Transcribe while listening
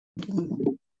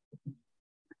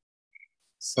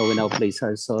So we now place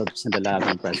ourselves in the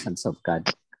loving presence of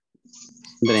God.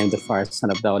 In the name of the Father,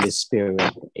 Son, of the Holy Spirit.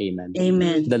 Amen.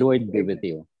 Amen. The Lord be with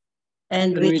you.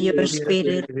 And with your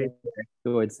spirit.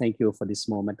 Lord, thank you for this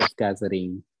moment of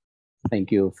gathering.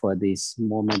 Thank you for this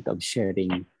moment of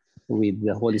sharing with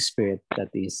the Holy Spirit that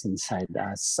is inside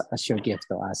us as your gift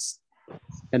to us.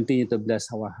 Continue to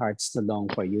bless our hearts to long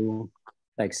for you,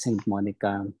 like Saint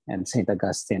Monica and Saint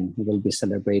Augustine, who will be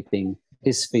celebrating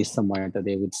his feast tomorrow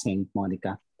today with Saint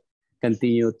Monica.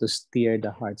 Continue to steer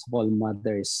the hearts of all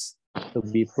mothers to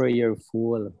be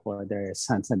prayerful for their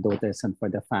sons and daughters and for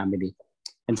the family.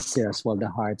 And steer as well the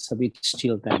hearts of each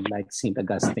children, like Saint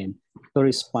Augustine, to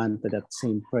respond to that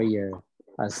same prayer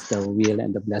as the will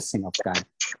and the blessing of God.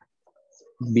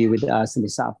 Be with us in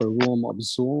this upper room of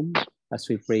Zoom as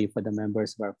we pray for the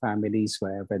members of our families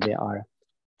wherever they are.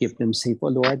 Keep them safe, O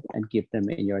Lord, and keep them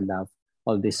in your love.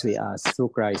 All this we ask through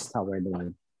Christ our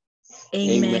Lord.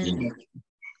 Amen.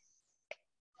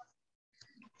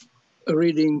 A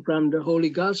reading from the Holy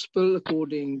Gospel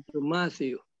according to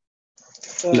Matthew.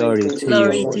 Glory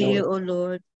to you, O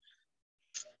Lord.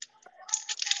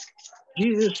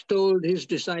 Jesus told his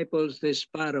disciples this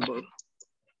parable.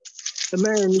 A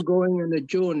man going on a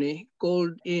journey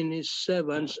called in his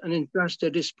servants and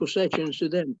entrusted his possessions to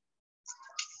them.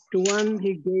 To one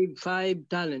he gave 5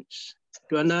 talents,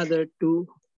 to another 2,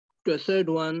 to a third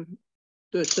one,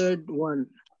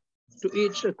 to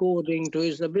each according to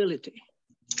his ability.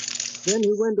 Then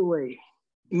he went away.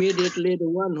 Immediately the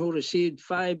one who received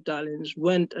 5 talents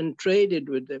went and traded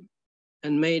with them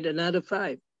and made another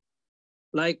 5.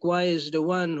 Likewise, the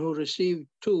one who received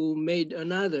 2 made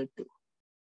another 2.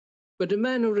 But the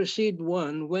man who received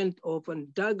 1 went off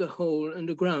and dug a hole in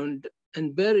the ground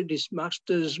and buried his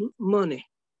master's money.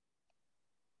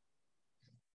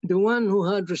 The one who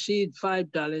had received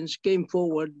 5 talents came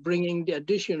forward, bringing the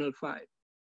additional 5.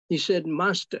 He said,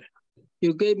 "Master,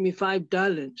 you gave me 5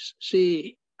 talents.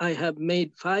 See, I have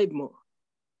made 5 more."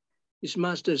 His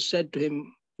master said to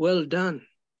him, "Well done,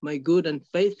 my good and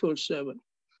faithful servant.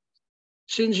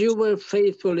 Since you were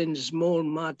faithful in small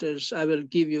matters, I will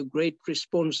give you great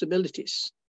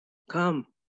responsibilities. Come,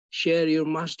 share your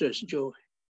master's joy."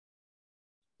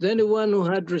 Then the one who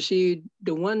had received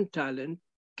the 1 talent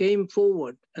came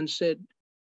forward and said,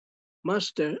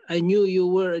 "Master, I knew you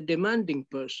were a demanding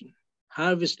person,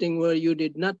 harvesting where you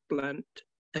did not plant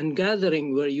and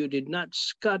gathering where you did not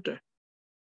scatter.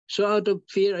 So out of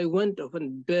fear, I went off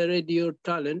and buried your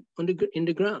talent in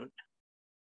the ground.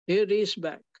 Here it is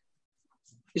back."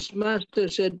 His master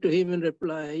said to him in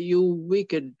reply, "You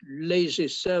wicked, lazy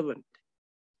servant.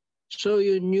 So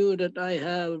you knew that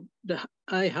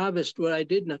I harvest where I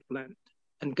did not plant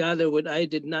and gather what I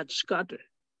did not scatter.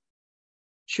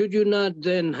 Should you not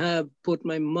then have put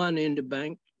my money in the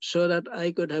bank so that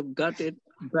I could have got it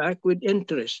back with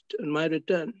interest on my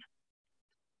return?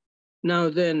 Now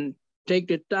then, take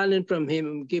the talent from him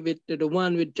and give it to the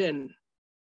one with 10.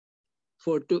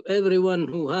 For to everyone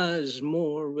who has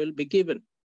more will be given,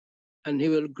 and he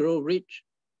will grow rich.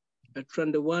 But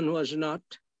from the one who has not,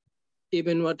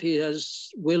 even what he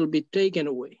has will be taken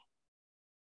away.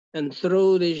 And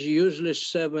throw this useless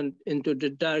servant into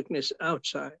the darkness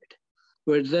outside,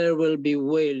 where there will be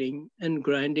wailing and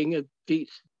grinding of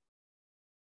teeth."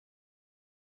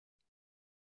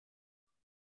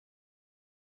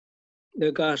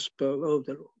 The Gospel of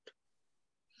the Lord.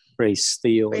 Praise to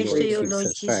you, Praise Lord, to you, Jesus, Lord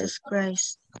Jesus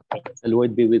Christ. The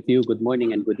Lord be with you. Good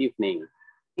morning and good evening.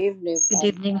 Good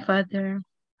evening, Father.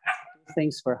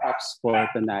 Thanks perhaps for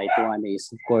tonight. One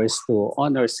is, of course, to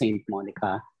honor Saint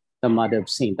Monica, the mother of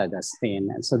Saint Augustine.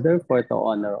 And so therefore, to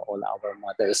honor all our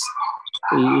mothers.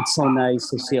 It's so nice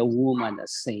to see a woman, a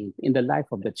saint, in the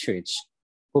life of the church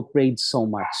who prayed so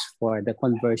much for the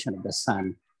conversion of the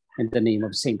son in the name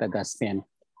of Saint Augustine,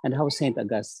 and how Saint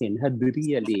Augustine had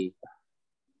really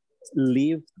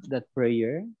lived that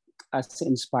prayer as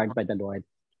inspired by the Lord.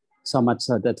 So much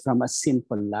so that from a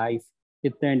sinful life,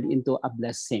 it turned into a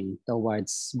blessing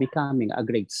towards becoming a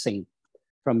great saint,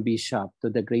 from bishop to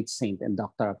the great saint and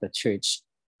doctor of the church.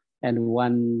 And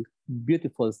one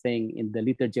beautiful thing in the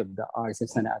liturgy of the hours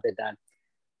is none other than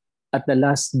at the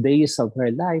last days of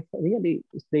her life, really,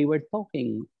 they were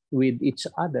talking with each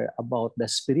other about the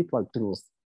spiritual truth,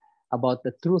 about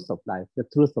the truth of life, the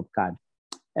truth of God,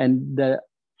 and the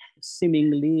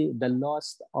seemingly the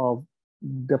loss of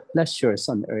the pleasures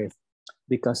on earth,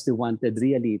 because they wanted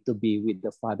really to be with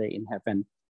the Father in heaven.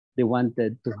 They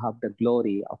wanted to have the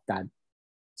glory of God.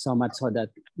 So much so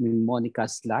that in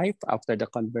Monica's life, after the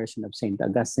conversion of Saint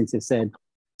Augustine, she said,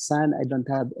 "Son, I don't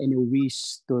have any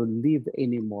wish to live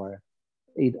anymore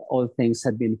all things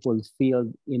have been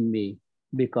fulfilled in me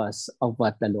because of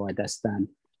what the Lord has done.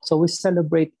 So we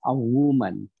celebrate a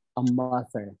woman, a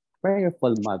mother,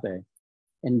 prayerful mother,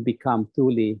 and become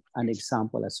truly an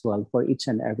example as well for each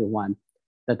and every one.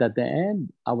 That at the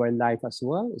end, our life as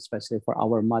well, especially for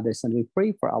our mothers, and we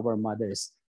pray for our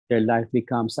mothers, their life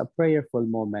becomes a prayerful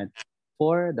moment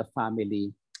for the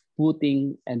family,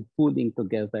 putting and pulling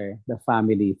together the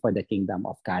family for the kingdom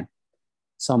of God.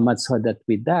 So much so that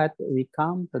with that, we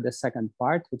come to the second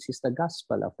part, which is the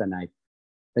gospel of the night.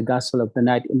 The gospel of the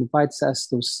night invites us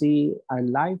to see our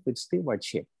life with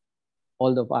stewardship.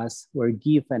 All of us were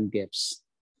given gifts,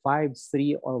 5,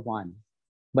 3, or 1.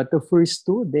 But the first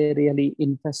two, they really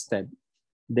invested.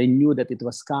 They knew that it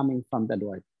was coming from the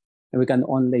Lord. And we can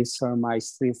only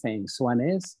surmise 3 things. One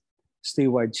is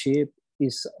stewardship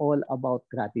is all about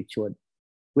gratitude.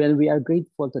 When we are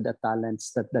grateful to the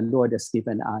talents that the Lord has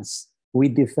given us, we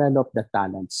develop the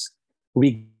talents.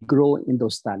 We grow in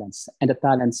those talents. And the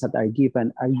talents that are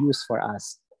given are used for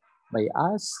us, by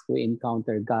us to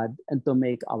encounter God and to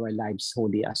make our lives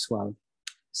holy as well.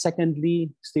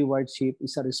 Secondly, stewardship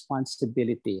is a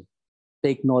responsibility.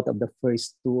 Take note of the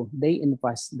first two. They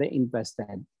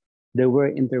invested. They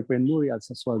were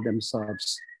entrepreneurials as well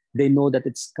themselves. They know that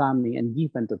it's coming and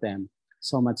given to them.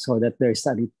 So much so that there's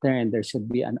a return. There should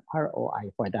be an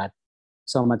ROI for that.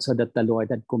 So much so that the Lord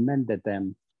had commended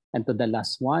them. And to the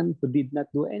last one who did not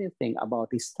do anything about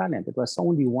his talent. It was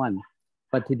only one,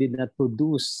 but he did not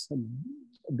produce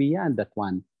beyond that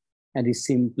one. And he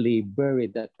simply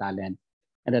buried that talent.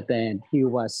 And at the end, he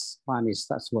was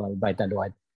punished as well by the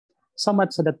Lord. So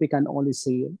much so that we can only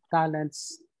see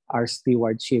talents are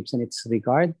stewardships in its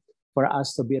regard for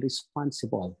us to be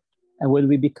responsible. And when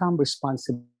we become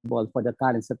responsible for the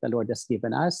talents that the Lord has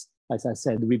given us, as I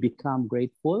said, we become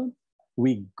grateful,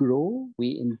 we grow,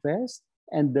 we invest,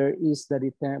 and there is the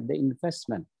return of the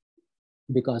investment.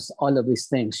 Because all of these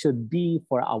things should be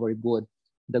for our good,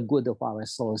 the good of our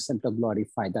souls, and to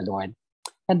glorify the Lord.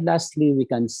 And lastly, we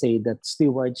can say that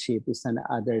stewardship is none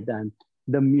other than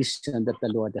the mission that the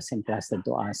Lord has entrusted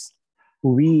to us.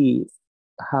 We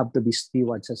have to be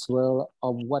stewards as well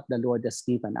of what the Lord has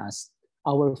given us,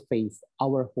 our faith,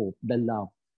 our hope, the love.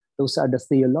 Those are the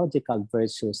theological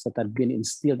virtues that have been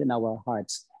instilled in our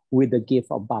hearts with the gift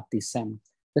of baptism.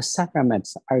 The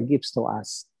sacraments are gifts to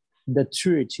us. The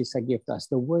church is a gift to us.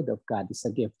 The word of God is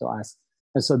a gift to us.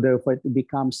 And so therefore it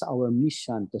becomes our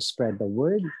mission to spread the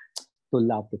word, to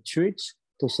love the church,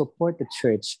 to support the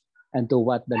church, and to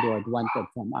what the Lord wanted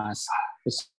from us,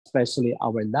 especially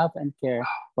our love and care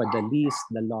for the least,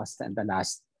 the lost, and the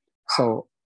last. So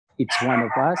each one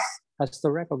of us has to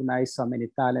recognize how many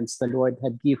talents the Lord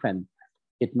had given.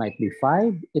 It might be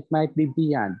 5, it might be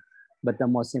beyond, but the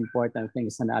most important thing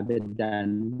is another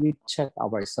than we check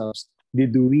ourselves.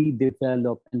 Did we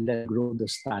develop and let grow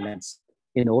those talents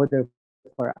in order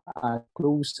for us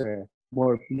closer,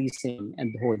 more pleasing,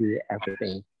 and holy every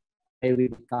day? May we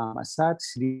become as such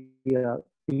real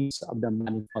piece of the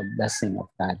manifold blessing of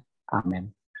God.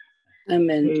 Amen.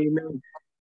 Amen. Amen.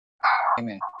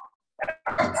 Amen.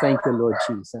 Thank you, Lord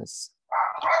Jesus.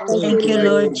 Thank you,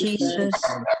 Lord Jesus,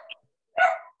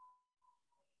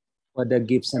 for the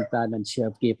gifts and talents you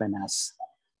have given us.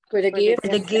 for the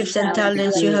gifts and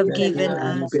talents you have given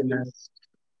us.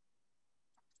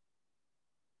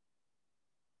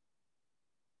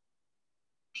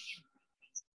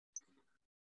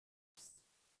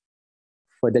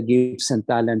 For the gifts and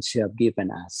talents you have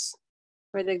given us.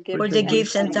 For the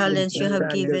gifts and talents you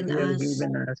have given us.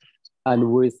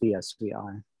 Unworthy as we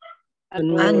are.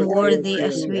 Unworthy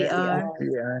as we are.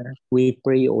 We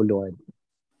pray, O Lord.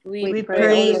 We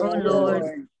pray, O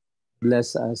Lord.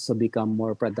 Bless us to become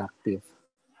more productive.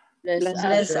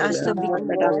 Bless us to become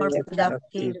more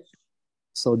productive.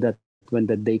 So that when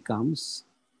the day comes,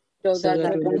 So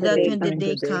that when the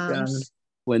day comes,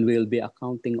 when we'll be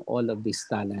accounting all of these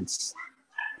talents,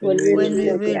 when we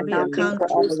will be accounting for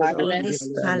all these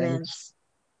talents,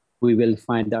 we will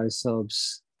find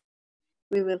ourselves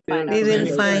we will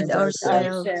find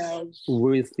ourselves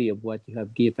worthy of what you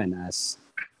have given us.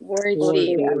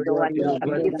 worthy of the one you have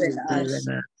given us.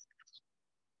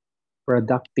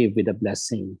 Productive with a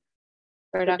blessing.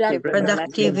 Productive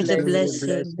with the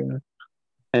blessing.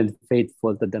 And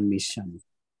faithful to the mission.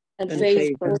 And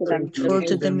faithful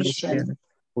to the mission.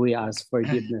 We ask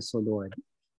forgiveness, O Lord.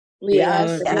 We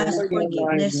ask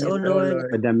forgiveness, O Lord,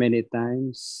 For the many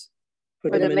times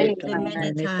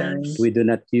we do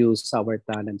not use our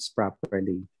talents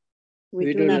properly.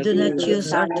 do not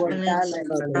use our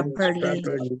talents properly.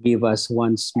 Give us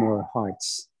once more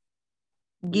hearts,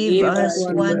 Give us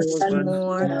once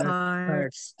more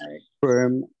hearts,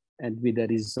 firm and with a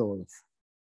resolve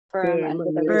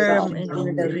firm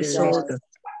in the result.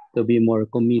 To be more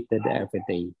committed every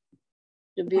day.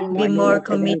 To be more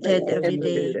committed every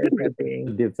day.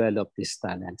 To develop these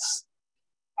talents.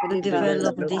 To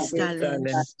develop these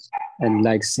talents. And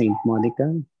like Saint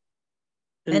Monica.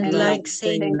 And like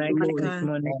Saint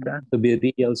Monica. To be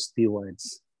real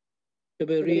stewards. To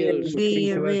be real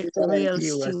steward.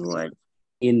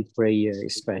 In prayer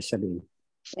especially.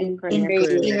 In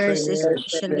prayers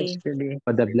especially.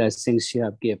 For the blessings you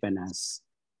have given us.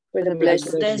 For the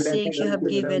blessings you have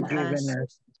given us.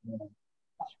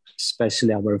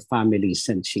 Especially our families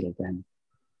and children.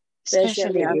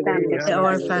 Especially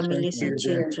our families and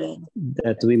children.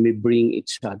 That we may bring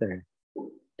each other.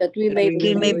 That we may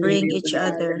bring each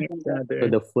other. To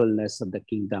the fullness of the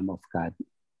kingdom of God.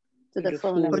 To the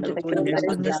fullness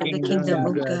of the kingdom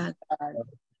of God.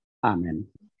 Amen.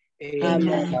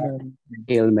 Amen.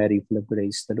 Hail Mary, full of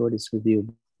grace, the Lord is with you.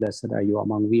 Blessed are you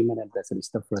among women, and blessed is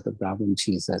the fruit of thy womb,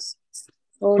 Jesus.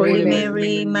 Holy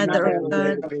Mary, Mother of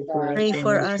God, pray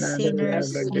for us sinners,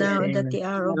 now and at the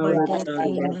hour of our death.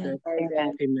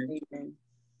 Amen.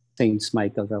 Saints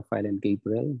Michael, Raphael, and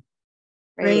Gabriel,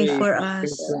 pray for us.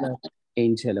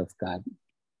 Angel of God,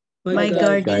 my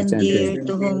guardian dear,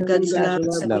 to whom God's love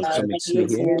permits me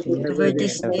here, over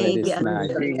this day be night,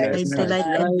 the light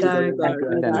and guard,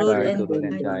 rule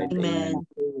and guide. Amen.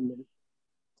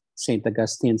 Saint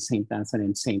Augustine, Saint Anthony,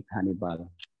 and Saint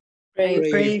Hannibal,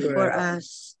 pray for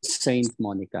us. Saint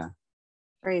Monica,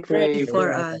 Pray for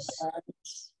us.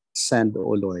 Send, O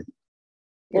Lord,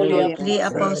 Holy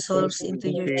apostles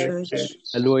into your church.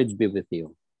 the Lord be with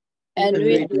you. And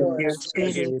with your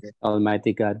spirit.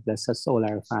 Almighty God, bless us all,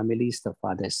 our families, the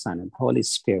Father, Son, and Holy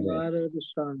Spirit.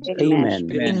 Amen.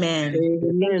 Amen.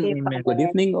 Good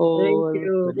evening, all.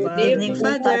 Good evening,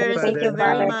 Father. Thank you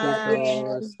very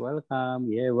much.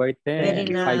 Welcome. Yeah, we're 10. Very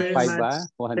nice. 5 ba?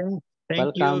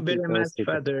 Thank you very much,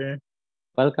 Father.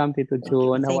 Welcome, Tito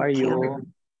June. How are you?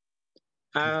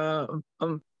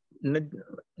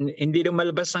 Hindi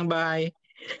lumalabas ng bahay.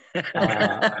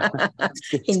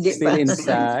 Still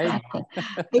inside.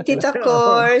 Hey, Tita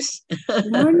Course.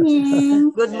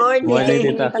 Morning. Good morning. Morning,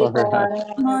 Tita Course.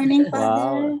 Morning, Father.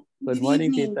 Wow. Good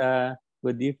morning, Tita.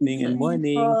 Good evening and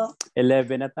morning.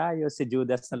 11 na tayo. Si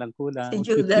Judas na lang kulang. Si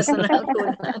Judas na lang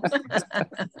kulang.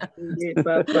 Hindi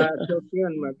papasok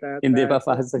yun, matataas. Hindi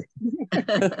papasok.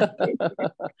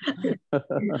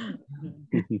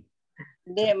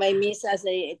 Hindi, may misa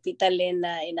sa Tita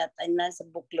Lena sa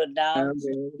Buklod daw.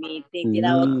 Meeting,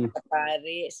 tinawag ko sa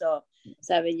pare. So,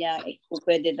 sabi niya, kung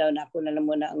pwede daw na ako na lang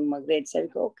muna ang mag-read. Sabi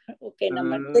ko, okay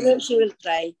naman. Pero she will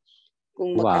try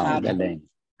kung wow, makahapon. galing.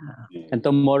 And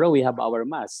tomorrow we have our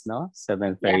mass, no?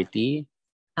 7:30.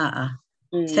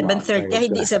 7:30.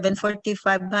 Hindi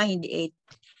 7:45 ba? Hindi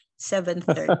 8.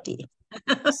 7:30.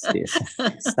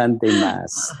 Sunday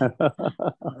Mass.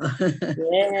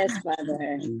 Yes,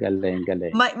 Father. Galing, galing.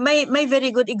 May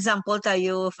very good example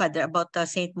tayo, Father, about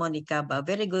Saint Monica ba?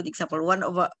 Very good example. One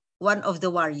of the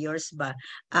warriors ba?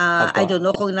 I don't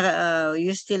know kung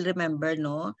you still remember,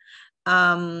 no?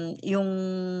 Yung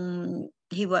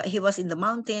he was in the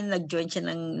mountain, nag-join siya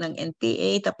ng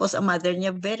NPA, tapos ang mother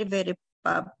niya very very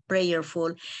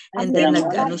prayerful, and then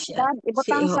nag-ano siya.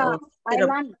 Ibutang sa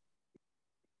island.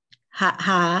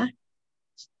 Ha?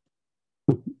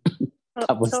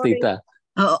 Tapos tita.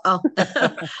 Oo.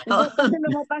 Kasi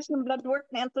lumabas yung blood work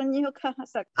ni Antonio ka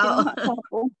sa kinuha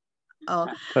ko.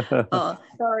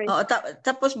 Sorry.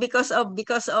 Tapos because of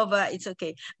it's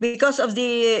okay. Because of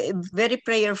the very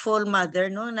prayerful mother,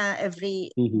 no, na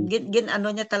every ano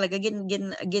niya talaga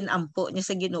ginampo niya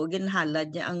sa Ginoo,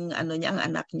 ginhalad niya ang ang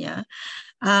anak niya.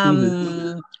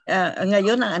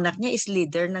 Ngayon ang anak niya is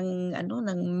leader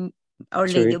ng Our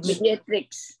Lady of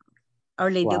Mediatrix.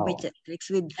 Our Lady of Mediatrix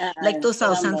with like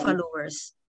 2,000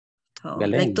 followers.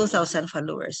 Like 2,000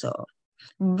 followers. So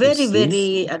very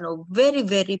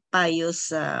very pious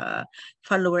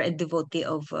follower and devotee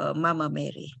of Mama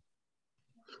Mary.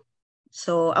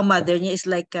 So ang mother niya is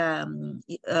like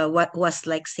what was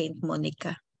like Saint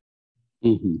Monica.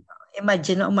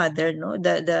 Imagine a mother, no,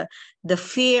 the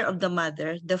fear of the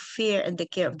mother, the fear and the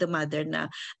care of the mother, na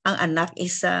ang anak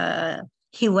is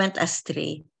he went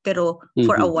astray, pero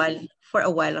for a while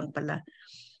lang pala,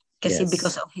 kasi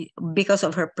because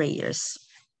of her prayers.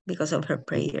 Because of her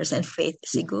prayers and faith,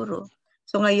 siguro.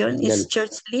 So ngayon is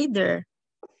church leader.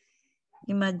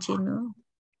 Imagine, no?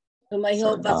 So may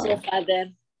hope ako,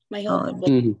 Father. May hope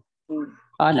ako.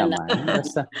 Naman.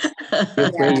 Basta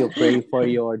you pray for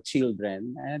your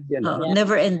children, and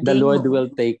never ending. The Lord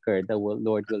will take care. The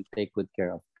Lord will take good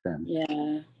care of them.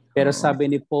 Yeah. Pero sabi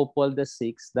ni Pope Paul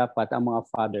VI, dapat ang mga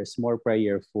fathers more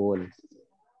prayerful.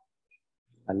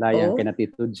 Alayang kina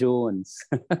Tito Jones.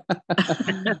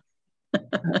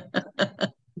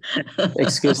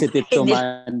 Excuse it, Tito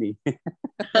Manny.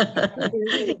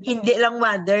 Hindi lang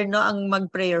mother, no, ang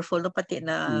mag-prayerful, no, pati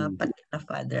na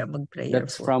father mag-prayerful.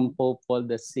 That's from Pope Paul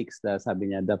VI.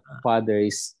 Sabi niya, the father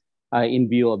is, in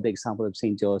view of the example of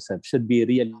Saint Joseph, should be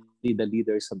really the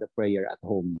leaders of the prayer at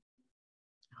home.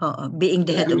 Being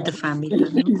the head of the family.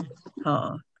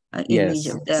 No? Ang image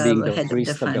of the being the head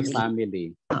priest of the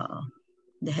family.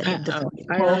 The head of the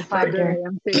family. Father,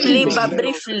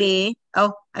 Briefly.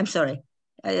 Oh, I'm sorry.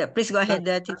 Please go ahead,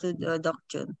 Tito Doc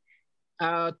June.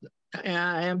 I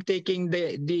am taking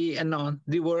the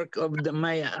work of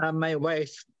my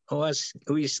wife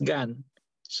who is gone.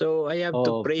 So I have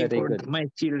to pray for my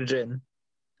children.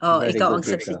 Ikaw ang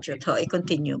substitute.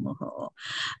 I-continue mo.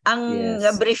 Ang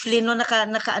briefly no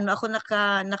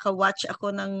naka-watch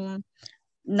ako ng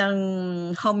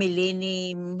homily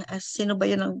ni sino ba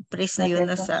 'yun ang priest na 'yun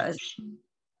na sa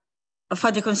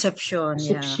Father Concepcion.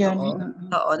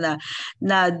 Oo, na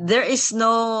there is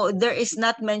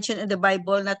not mentioned in the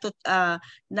Bible na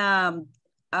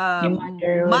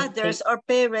mothers or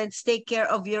parents take care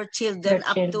of your children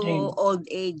up to old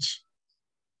age.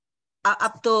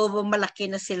 Up to malaki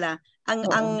na sila.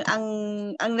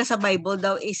 Ang nasa Bible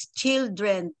daw is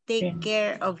children take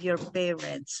care of your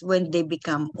parents when they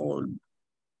become old.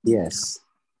 Yes.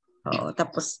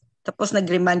 Tapos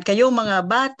nag-remind kayo mga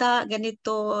bata,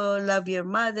 ganito, love your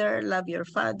mother, love your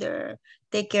father,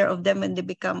 take care of them when they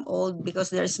become old, because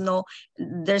there's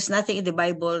nothing in the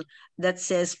Bible that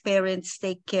says parents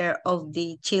take care of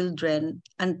the children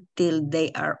until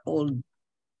they are old.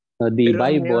 So the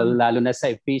Bible, lalo na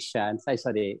sa Ephesians,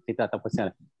 should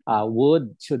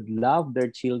love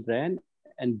their children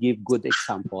and give good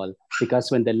example, because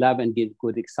when they love and give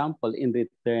good example, in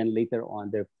return later on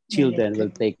their children will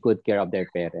take good care of their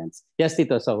parents. Yes,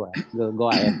 Tito, so go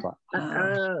ahead po.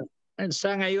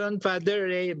 Sa ngayon, Father,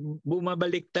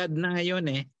 bumabaliktad na ngayon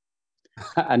eh.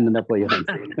 Ano na po yun?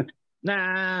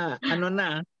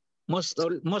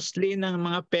 Mostly ng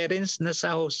mga parents na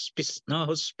sa hospice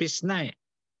na eh.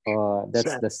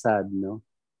 That's the sad, no?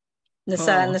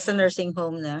 Nasa nursing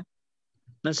home na.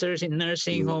 Nasa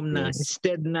nursing home na.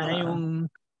 Instead na yung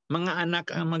mga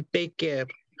anak ang mag-take care.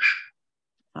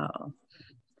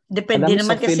 Depende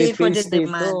naman kasi for the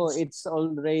demands. It's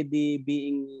already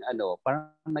being,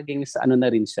 parang naging na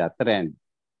rin siya, trend.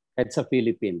 Kahit sa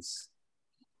Philippines.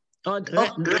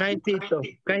 Kahit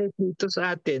dito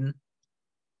sa atin.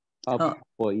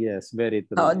 Yes, very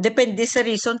true. Depende sa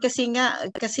reason kasi nga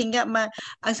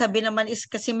ang sabi naman is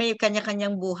kasi may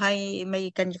kanya-kanyang buhay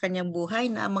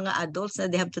na mga adults na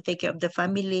they have to take care of the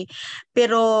family.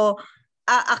 Pero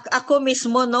ako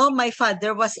mismo, no, my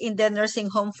father was in the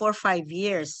nursing home for 5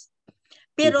 years.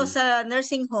 Pero sa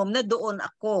nursing home na doon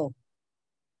ako.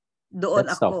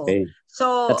 That's okay.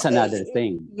 So that's another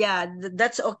thing. Yeah,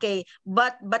 that's okay.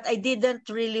 But I didn't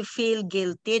really feel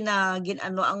guilty na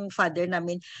ginano ang father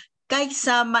namin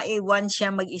kaysa maiwan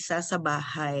siya mag-isa sa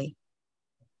bahay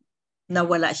na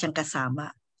wala siyang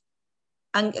kasama.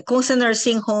 Kung sa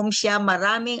nursing home siya,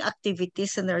 maraming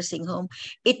activities sa nursing home.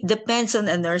 It depends on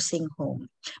a nursing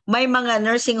home. May mga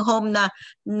nursing home na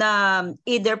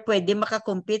either pwede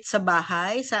makakompete sa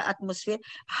bahay, sa atmosphere,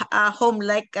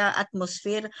 home-like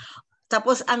atmosphere.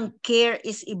 Tapos ang care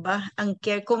is iba. Ang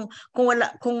care kung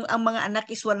ang mga anak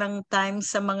is walang time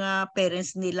sa mga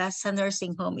parents nila, sa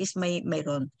nursing home is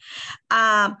mayroon.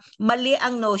 Mali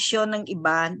ang notion ng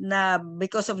iba na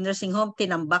because of nursing home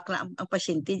tinambak lang ang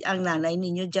pasyente, ang nanay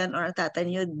ninyo diyan or ang tatay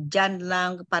ninyo diyan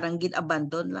lang, parang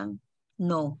gin-abandon lang.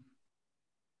 No.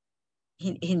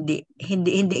 Hindi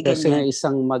kasi ganyan.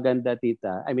 Isang maganda,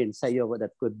 tita, I mean sa iyo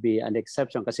that could be an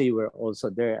exception kasi you were also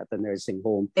there at the nursing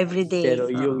home every day. Pero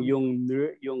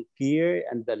yung care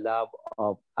and the love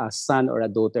of a son or a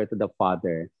daughter to the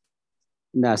father,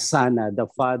 na sana the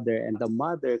father and the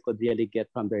mother could really get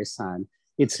from their son,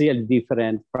 it's really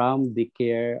different from the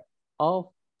care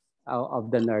of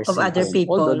the nursing of other home.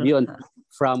 people. Although yun,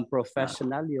 from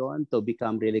professional yun to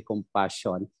become really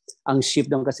compassion. Ang shift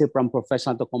doon kasi from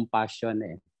professional to compassion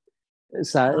eh.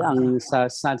 Sa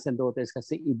sons and daughters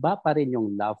kasi iba pa rin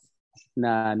yung love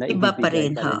na iba pa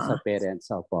rin sa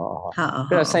parents.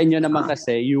 Pero sa inyo naman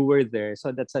kasi you were there,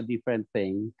 so that's a different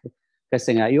thing.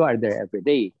 Kasi nga you are there every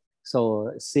day. So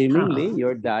seemingly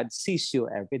your dad sees you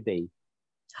every day.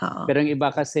 Pero yung iba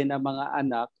kasi na mga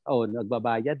anak,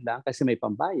 nagbabayad lang kasi may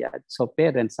pambayad. So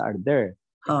parents are there.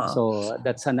 So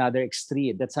that's another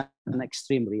extreme. That's an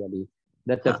extreme really.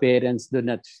 That the parents do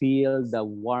not feel the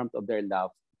warmth of their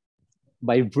love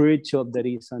by virtue of the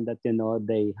reason that,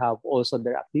 they have also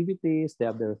their activities, they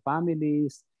have their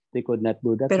families, They could not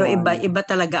do that. Pero iba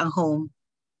talaga ang home.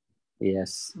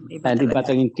 Yes. And iba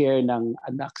talagang care ng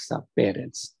anak sa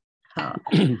parents.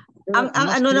 ang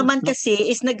ano naman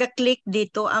kasi is nag-click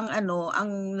dito ang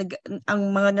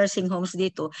mga nursing homes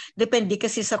dito. Depende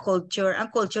kasi sa culture.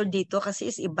 Ang culture dito kasi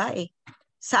is iba eh.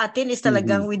 Sa atin is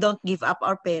talagang we don't give up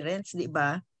our parents, di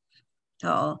ba?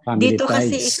 Oo. Family dito prides.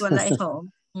 kasi is wala eh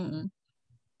home.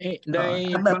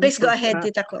 Please go ahead,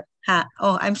 Tita ko.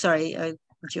 I'm sorry,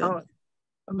 June.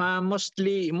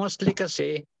 Mostly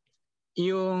kasi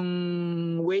yung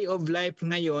way of life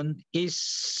ngayon is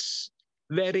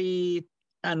very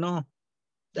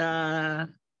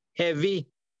heavy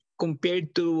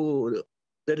compared to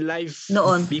the life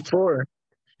noon before.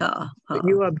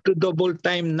 You have to double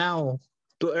time now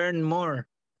to earn more.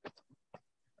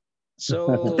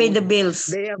 So to pay the bills.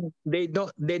 They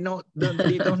don't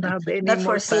have any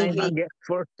more time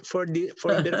for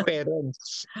their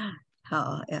parents.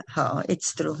 It's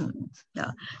true.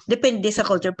 Depende sa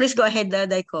culture. Please go ahead,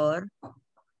 Daikor.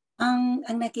 Ang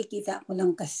nakikita ko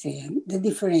lang kasi, the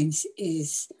difference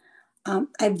is,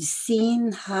 I've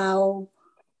seen how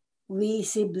we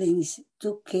siblings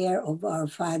took care of our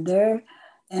father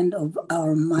and of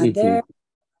our mother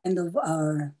and of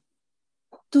our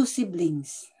two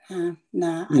siblings.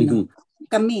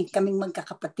 Kaming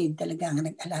magkakapatid talaga ang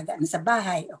nag-alaga na sa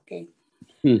bahay, okay?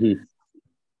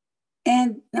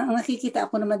 And ang nakikita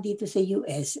ako naman dito sa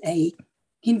US ay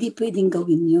hindi pwedeng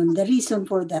gawin yun. The reason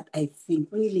for that, I think,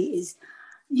 really is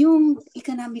yung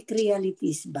economic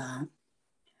realities ba?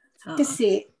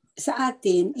 Kasi sa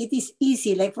atin, it is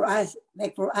easy, like for us,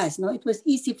 no? It was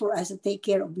easy for us to take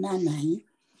care of nanay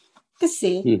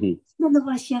kasi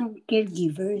dalawa siyang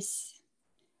caregivers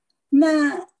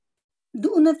na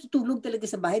doon natutulog talaga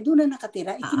sa bahay, doon na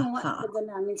nakatira. Ikinuha talaga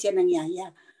namin siya ng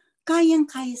yaya.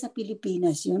 Kayang-kaya sa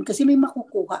Pilipinas yun kasi may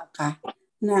makukuha ka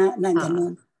na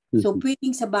ganun. So,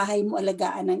 pwedeng sa bahay mo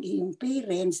alagaan ang iyong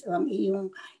parents o ang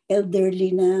iyong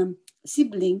elderly na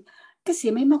sibling kasi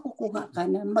may makukuha ka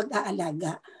na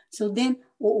mag-aalaga. So, then,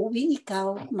 uuwi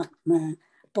ikaw,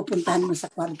 pupuntahan mo sa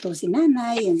kwarto si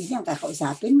nanay, yung ganyan,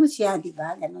 kakausapin mo siya, di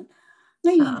ba? Ganun.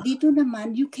 Ngayon, dito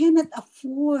naman, you cannot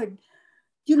afford.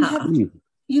 You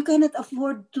cannot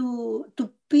afford to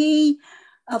pay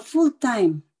a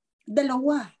full-time.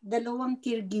 Dalawang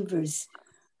caregivers.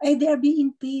 They are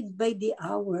being paid by the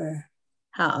hour.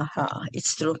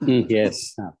 It's true.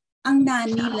 Yes. Ang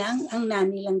nani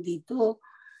lang dito,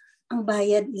 ang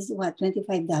bayad is what,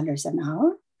 $25 an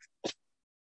hour?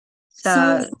 So,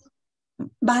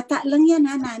 bata lang yan,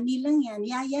 nani lang yan,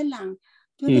 yaya lang,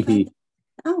 $25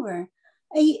 an hour.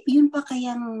 Ay, yun pa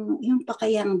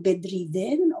kayang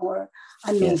bedridden or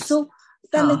ano. Yes. So,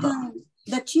 talagang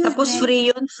the children... Tapos free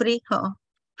yun, free.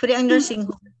 Free ang nursing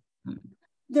home.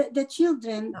 The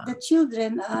children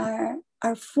are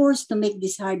forced to make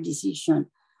this hard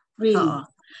decision. Really.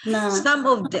 Some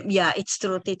of them, it's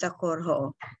true, Tita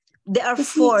Cor. They are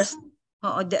forced.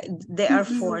 They are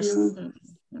forced.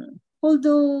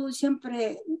 Although,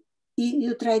 siyempre,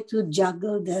 you try to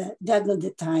juggle the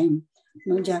time.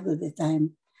 Juggle the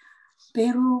time.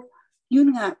 Pero,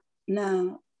 yun nga,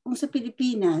 na kung sa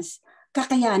Pilipinas,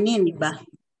 kakayanin. Iba.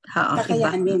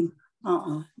 Kakayanin.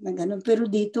 Na ganun.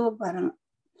 Pero dito, parang,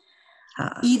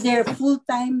 either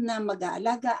full-time na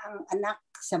mag-aalaga ang anak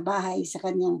sa bahay sa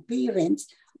kanyang parents,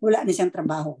 wala na siyang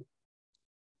trabaho.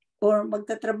 Or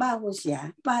magtatrabaho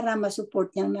siya para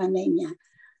masupport niyang nanay niya.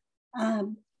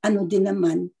 Din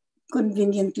naman,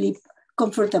 conveniently,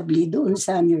 comfortably doon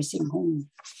sa nursing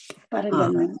home. Parang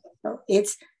ganun. So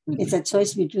it's a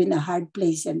choice between a hard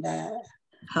place and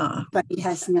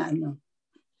parehas na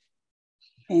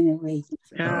Anyway.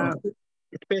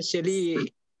 Especially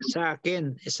sa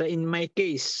akin, in my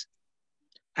case,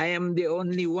 I am the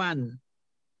only one.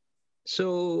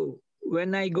 So,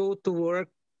 when I go to work,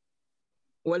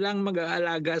 walang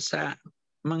mag-aalaga sa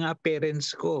mga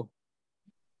parents ko.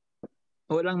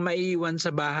 Walang maiiwan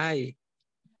sa bahay.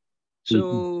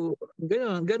 So,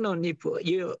 ganon. If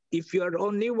you are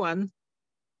only one,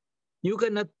 you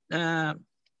cannot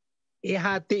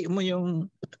ihati mo yung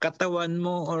katawan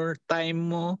mo or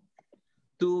time mo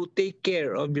to take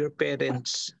care of your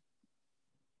parents.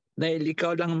 Dahil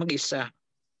ikaw lang mag-isa.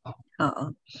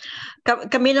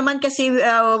 Kami naman kasi we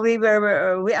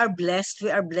are blessed.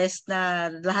 We are blessed na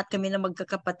lahat kami na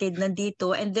magkakapatid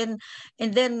nandito, and then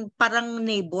parang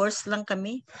neighbors lang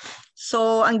kami.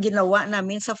 So ang ginawa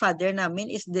namin sa father namin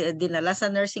is dinala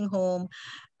sa nursing home.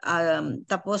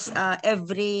 Tapos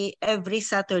every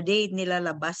Saturday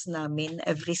nilalabas namin,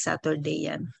 every Saturday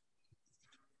yan.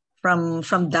 From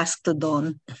dusk to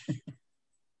dawn.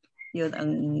 Yun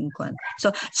ang kwan.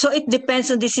 So it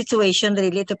depends on the situation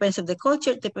really. It depends on the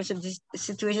culture. It depends on the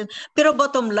situation. Pero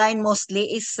bottom line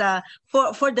mostly is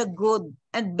for the good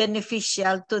and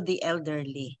beneficial to the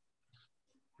elderly.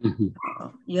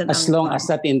 Yun as long as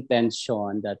that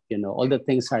intention that, you know, all the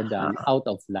things are done out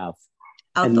of love.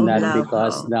 Out and of not love,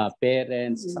 because the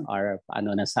parents are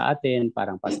ano na sa atin,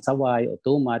 parang pasaway o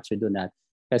too much, we do not.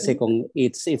 Kasi kung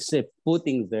it's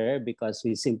putting there because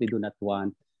we simply do not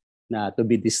want to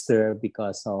be disturbed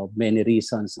because of many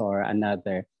reasons or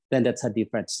another, then that's a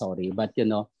different story. But, you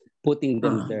know, putting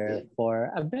them there for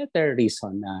a better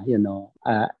reason, you know,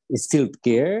 still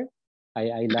care.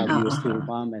 I love you still,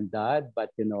 mom and dad,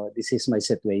 but, you know, this is my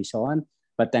situation.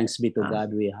 But thanks be to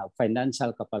God, we have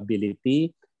financial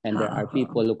capability and there are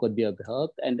people who could be of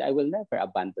help, and I will never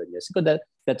abandon you. So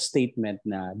that statement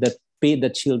na, that the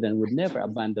children would never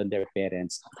abandon their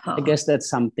parents, I guess that's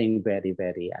something very,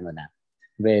 very,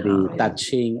 very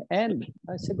touching, and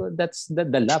siguro that's the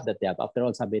love that they have. After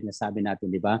all, sabi natin,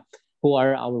 di ba? Who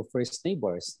are our first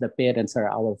neighbors? The parents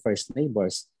are our first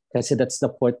neighbors. Kasi that's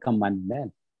the fourth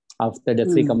commandment. After the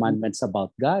three commandments about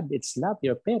God, it's love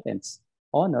your parents,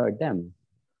 honor them.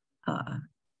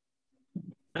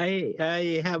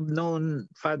 I have known,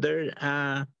 Father,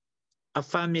 a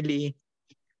family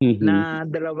na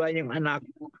dalawa yung anak,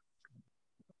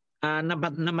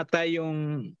 namatay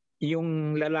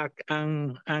yung lalaki,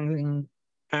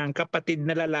 ang kapatid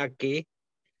na lalaki,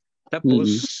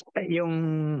 tapos yung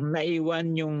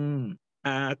naiwan yung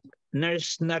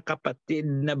nurse na kapatid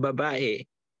na babae.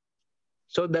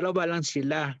 So dalawa lang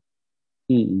sila.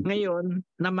 Ngayon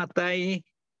namatay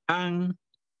ang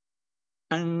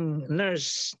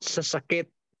nurse sa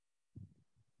sakit.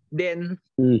 Then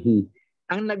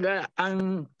ang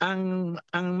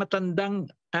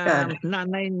matandang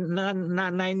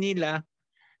nanay nila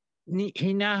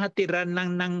hinahatiran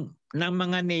lang ng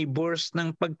mga neighbors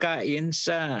ng pagkain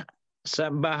sa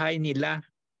bahay nila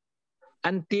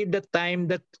until the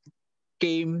time that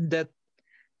came that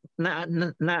na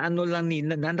ano lang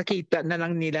nila, na nakita na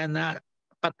lang nila na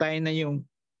patay na yung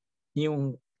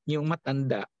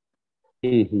matanda.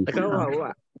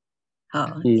 Nakawawa.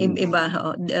 Iba,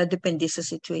 depende sa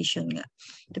situation nga.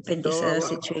 Depende sa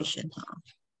situation.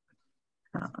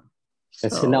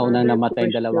 Kasi nauna namatay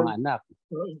ang dalawang anak.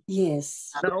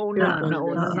 Yes. Nauna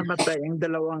namatay ang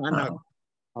dalawang anak.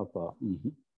 Opo.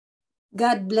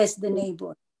 God bless the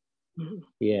neighbor.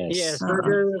 Yes. Yes.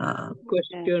 Further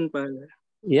question, Father.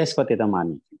 Yes, Patita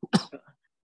Mami.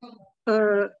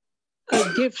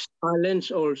 Gifts, talents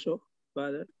also,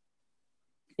 Father.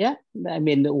 Yeah, I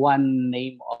mean, one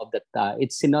name of that,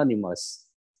 it's synonymous.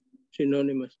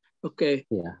 Synonymous. Okay.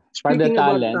 Yeah. Speaking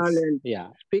about talents, talent, yeah.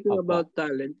 Speaking about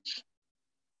talents,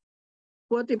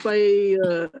 what if I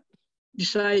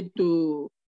decide to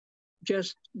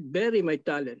just bury my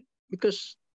talent?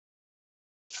 Because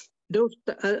those,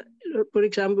 for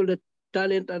example, the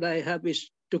talent that I have is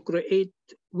to create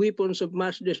weapons of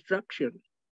mass destruction.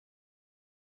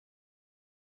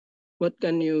 What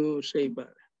can you say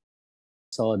about it?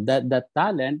 So that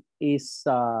talent is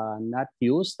not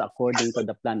used according to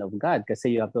the plan of God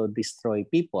kasi you have to destroy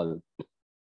people.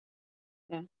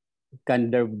 Yeah.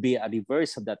 Can there be a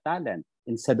reverse of the talent?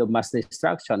 Instead of mass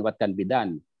destruction, what can be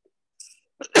done?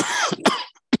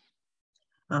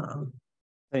 So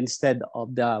instead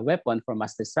of the weapon for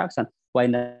mass destruction, why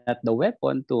not the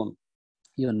weapon to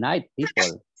unite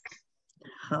people?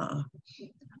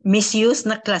 Misuse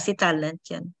na klase talent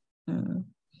yan.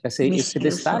 Kasi if it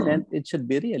is talent, it should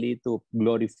be really to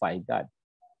glorify God.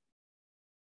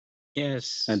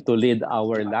 Yes. And to lead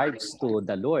our lives to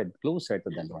the Lord, closer to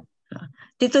the Lord.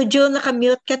 Tito June,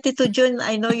 nakamute ka. Tito June,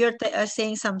 I know you're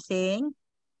saying something.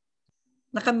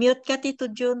 Nakamute ka, Tito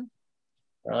June.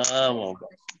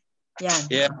 Yan.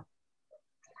 Yeah.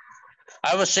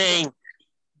 I was saying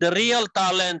the real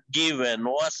talent given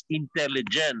was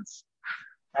intelligence,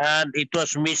 and it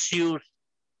was misused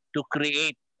to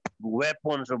create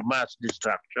weapons of mass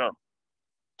destruction.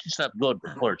 It's not good,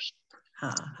 of course.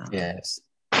 Yes.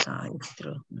 It's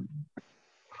true.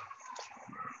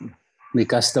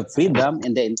 Because the freedom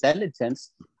and the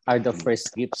intelligence are the first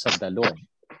gifts of the Lord.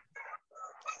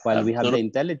 While we have the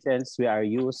intelligence, we are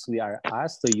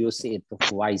asked to use it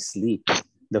wisely,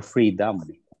 the freedom.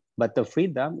 But the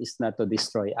freedom is not to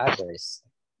destroy others.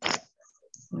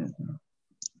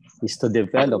 Is to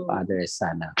develop others,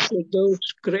 sana. So those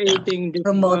creating the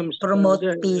promote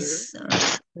peace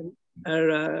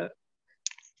are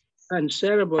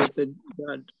answerable to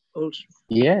God also.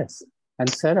 Yes,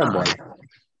 answerable.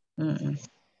 And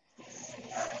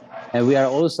we are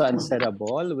also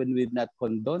answerable when we not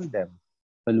condone them,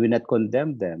 when we not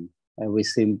condemn them. and we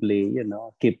simply,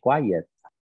 keep quiet.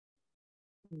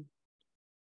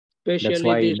 Especially That's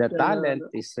why this, the talent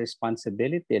is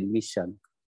responsibility and mission.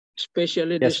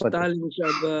 Especially Yes, the talents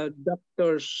of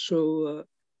doctors who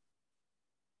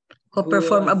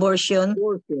perform abortion.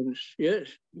 Abortions,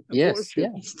 yes. Yes, yeah.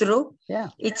 It's true. Yeah.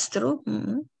 It's true.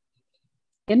 Mm-hmm.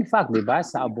 In fact, diba,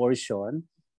 sa abortion,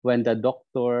 when the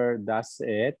doctor does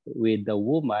it with the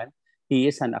woman, he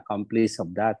is an accomplice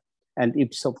of that. And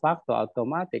ipso facto,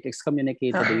 automatic,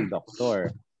 excommunicated yung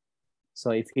doctor.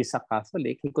 So if he's a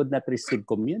Catholic, he could not receive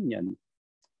communion.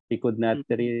 He could not,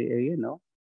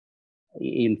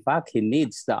 in fact, he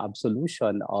needs the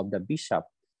absolution of the bishop.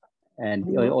 And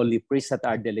only priests that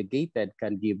are delegated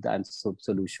can give the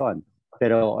absolution.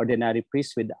 Pero ordinary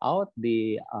priests without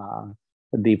the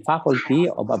faculty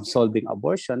of absolving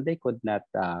abortion, they could not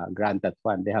grant that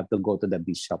one. They have to go to the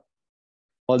bishop.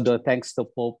 Although thanks to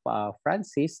Pope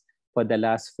Francis, for the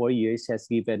last 4 years, has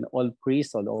given all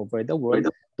priests all over the world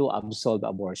to absolve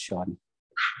abortion.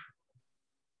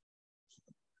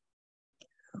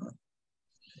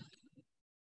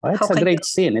 Oh, it's a great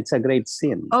sin. It's a great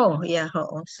sin. Oh, yeah.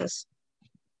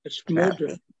 It's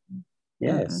murder.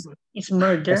 Yes. It's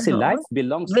murder. Kasi life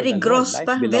belongs very to the gross Lord.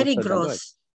 Pa. Very to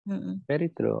gross. Very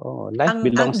true. Oh, life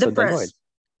belongs to the Lord.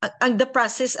 The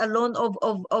process alone of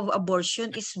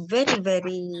abortion is very,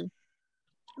 very,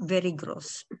 very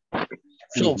gross.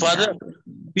 So, Father,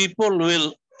 people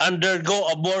will undergo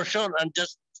abortion and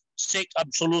just seek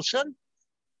absolution?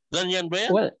 Ganyan ba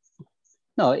yan? Well,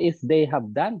 no, if they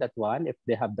have done that one, if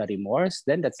they have the remorse,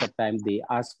 then that's the time they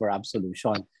ask for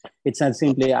absolution. It's not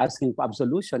simply asking for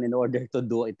absolution in order to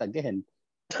do it again.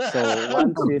 So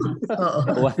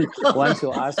once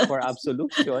you ask for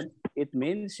absolution, it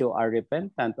means you are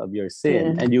repentant of your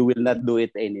sin and you will not do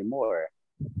it anymore.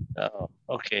 Oh,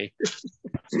 okay.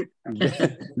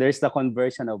 There's the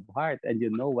conversion of heart, and you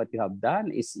know what you have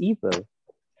done is evil.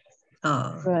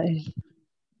 Right.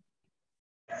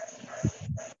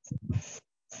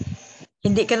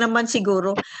 Hindi ka naman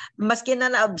siguro, maski na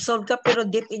na-absolve ka, pero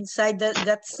deep inside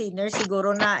that sinner,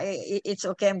 siguro na it's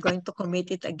okay, I'm going to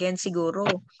commit it again, siguro.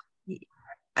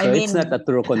 I mean, it's not a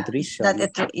true contrition.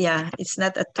 It's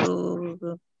not a true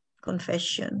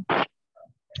confession.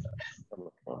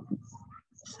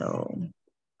 So,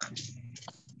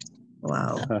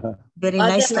 wow. Very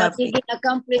nice topic. Magiging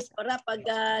accomplice para pag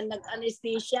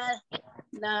nag-anesthesia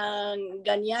ng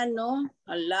ganyan, no?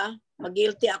 Hala,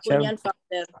 mag-guilty ako niyan,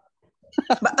 Father.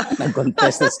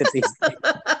 Nag-confess na si Tista.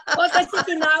 Kasi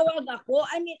tinawag ako.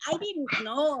 I mean, I didn't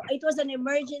know. It was an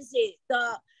emergency.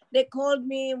 They called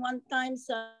me one time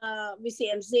sa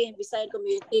BCMC, Visayan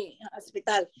Community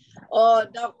Hospital. Oh,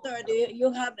 doctor, you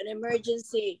have an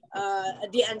emergency,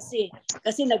 DNC.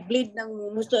 Kasi nag-bleed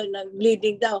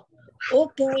nag-bleeding daw.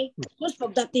 Okay. Tapos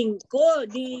pagdating ko,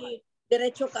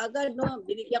 diretso kaagad, no?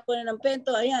 Binigyan ko na ng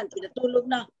pento. Ayan, pinatulog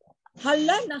na.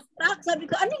 Hala, na-stuck. Sabi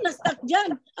ko, ano na-stuck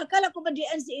dyan? Akala ko ba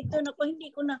DNC ito? Naku,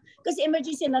 hindi ko na. Kasi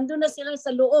emergency, nandun na sila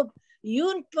sa loob.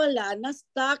 Yun pala,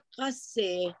 na-stuck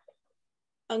kasi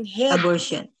ang head.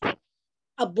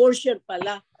 Abortion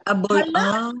pala.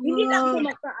 Hala, hindi na ako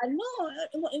makaano.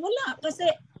 Wala, kasi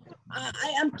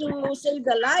I am to save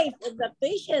the life of the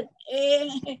patient.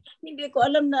 Hindi ko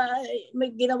alam na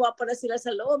may ginawa pala sila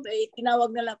sa loob.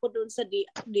 Tinawag na lang ako doon sa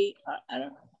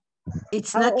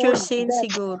It's not your sin,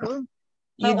 siguro.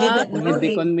 You didn't know.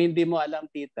 Hindi mo alam,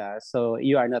 tita. So,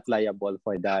 you are not liable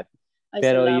for that.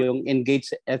 Pero yung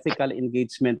ethical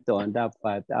engagement doon,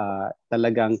 dapat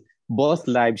talagang both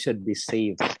lives should be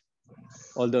saved.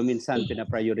 Although minsan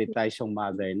pinaprioritize yung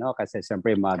mother, no? Kasi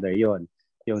siyempre mother yon,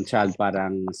 yung child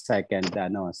parang second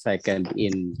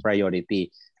in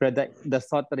priority. Pero the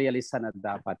thought really sana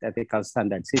dapat ethical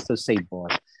standards is to save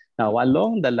both. Now,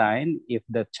 along the line, if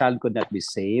the child could not be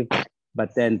saved,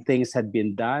 but then things had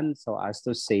been done so as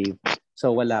to save,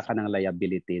 so wala ka ng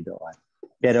liability doon.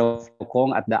 Pero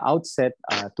kung at the outset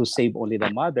to save only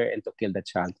the mother and to kill the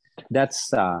child,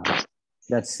 that's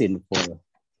sinful.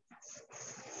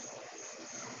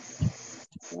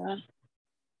 Yeah.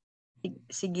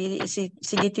 Sige,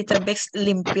 Tita Bex,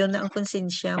 limpyo na ang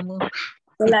konsensya mo.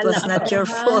 It was not your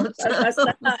fault.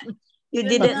 You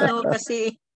didn't know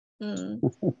kasi.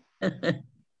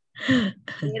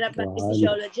 Hirap na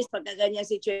physiologist pagka ganyang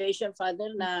situation,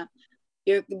 Father, na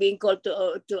you're being called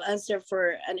to answer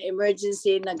for an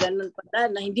emergency na ganun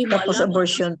pala, na hindi mo tapos alam.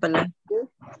 Abortion pala.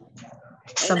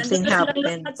 Something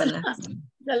happened pala.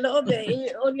 Sa loob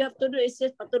all you have to do is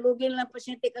just patulugin lang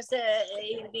pasyente kasi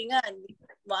hindi nga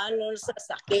maano sa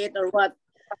sakit or what.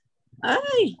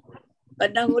 Ay,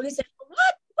 bandang huli sa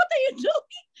what are you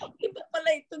doing? Iba pala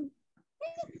itong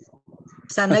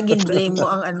Sana gin-blame mo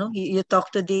ang ano, you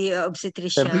talk to the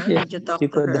obstetrician. Did you talk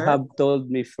you to could her? have told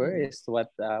me first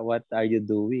what are you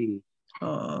doing.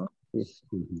 Oo.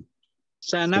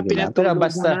 Sana Sige lang. pinatulog Pero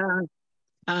basta mo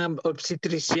na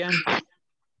obstetrician.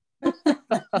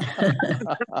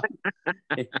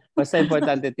 Basta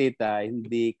importante, tita,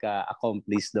 hindi ka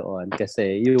accomplice doon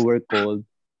kasi you were cold,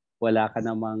 wala ka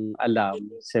namang alam,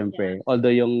 siyempre.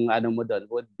 Although yung ano mo doon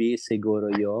would be siguro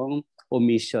yung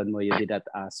omission mo, you did not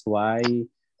ask why,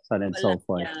 so on and so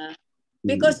forth. Yeah.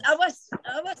 Because I was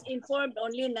informed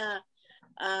only na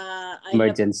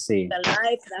emergency. I have the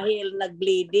life dahil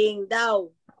nag-bleeding daw.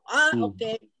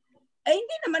 Okay. Ay,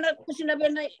 hindi naman ako sinabi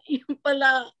na yung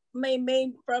pala, may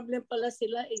main problem pala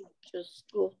sila. Diyos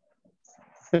ko.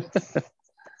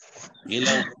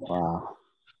 Ilang. Wow.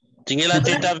 Sige lang,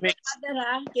 Tita Vic. Isa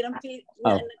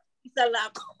lang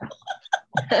ako.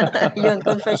 Yun,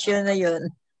 confession na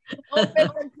yun. Open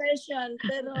confession.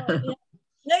 Pero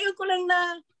ngayon ko lang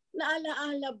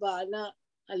naalaala ba na,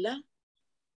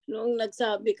 noong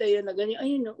nagsabi kayo na ganyan,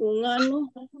 ay, nga,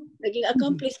 no. Naging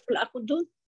accomplice pala ako doon.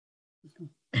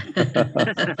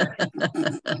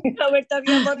 We're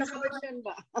talking about the confession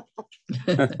ba?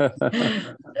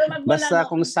 Basta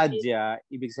kung sadya,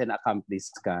 ibig sabihin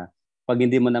accomplice ka. Pag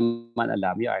hindi mo naman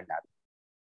alam, you are not.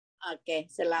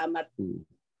 Okay, salamat.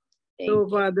 So,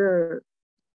 Father,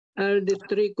 are the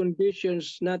three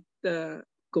conditions not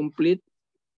complete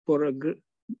to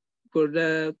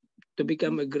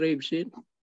become a grave sin?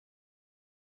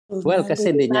 Well,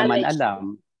 kasi hindi niya man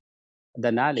alam.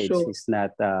 The knowledge is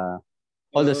not,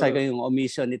 although sa yung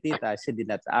omission ni tita, she did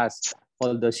not ask,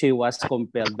 although she was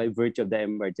compelled by virtue of the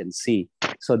emergency.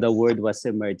 So the word was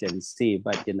emergency,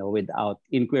 but without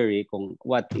inquiry kung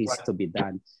what is to be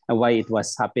done and why it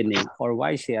was happening or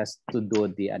why she has to do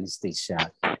the anesthesia.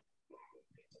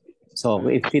 So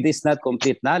if it is not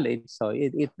complete knowledge, so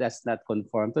it does not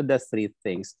conform to the three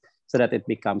things so that it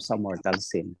becomes a mortal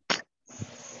sin.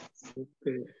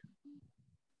 Okay.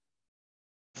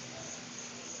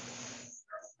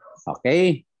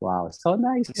 Okay. Wow. So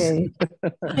nice. Okay.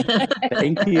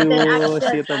 Thank you.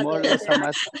 See you tomorrow sa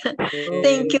Mas.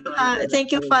 Thank you,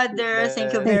 Father. Thank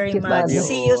you very much.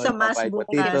 See you sa Mas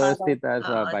bukas.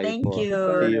 Thank you.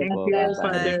 See you po.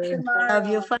 Father. Love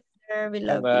you, Father. We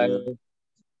love you.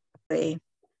 Okay.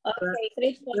 Okay,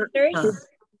 3 pointers.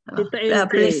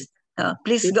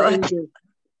 Please go ahead.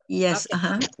 Yes.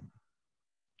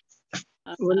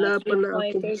 Wala pala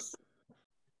ako.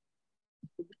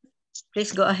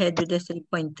 Please go ahead with the 3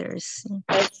 pointers.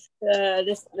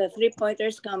 The 3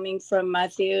 pointers coming from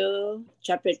Matthew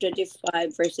chapter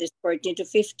 25, verses 14 to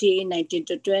 15, 19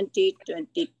 to 20,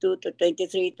 22 to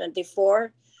 23, 24,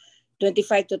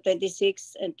 25 to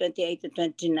 26, and 28 to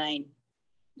 29.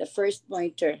 The first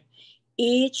pointer.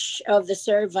 Each of the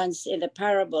servants in the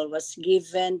parable was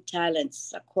given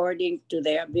talents according to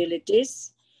their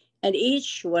abilities, and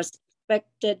each was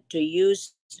expected to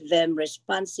use them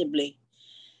responsibly.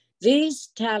 These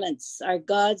talents are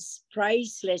God's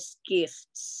priceless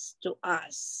gifts to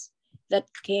us that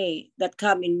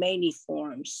come in many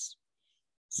forms.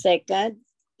 Second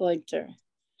pointer.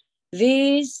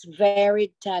 These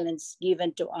varied talents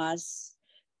given to us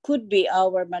could be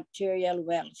our material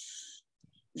wealth,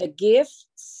 the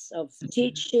gifts of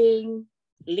teaching,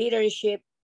 leadership,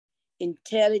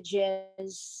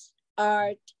 intelligence,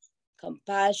 art,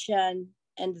 compassion,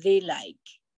 and the like.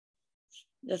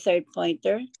 The third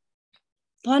pointer.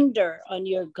 Ponder on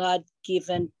your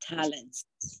God-given talents.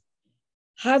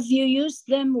 Have you used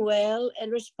them well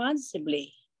and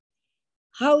responsibly?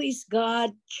 How is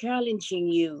God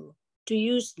challenging you to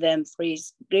use them for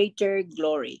His greater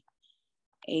glory?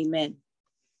 Amen.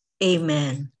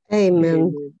 Amen.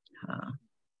 Amen.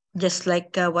 Just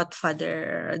like what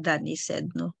Father Danny said,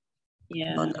 no?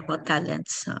 Yeah. About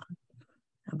talents.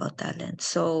 About talents.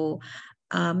 So,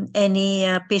 any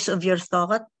piece of your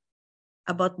thought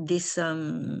about these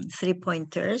 3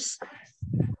 pointers?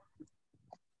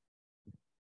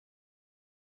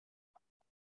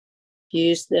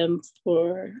 Use them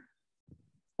for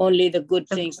only the good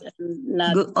things, and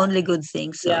not only good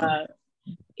things. Yeah.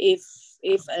 If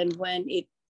and when it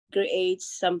creates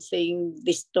something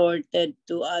distorted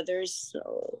to others,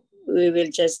 so we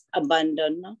will just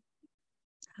abandon, no?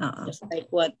 Just like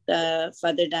what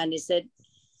Father Danny said,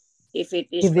 if it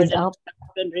is for the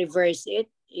destruction, reverse it.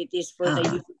 It is for the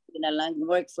unity na lang,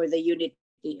 work for the unity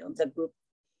of the group.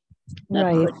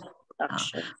 Not for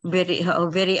destruction.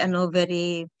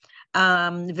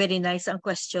 Very nice ang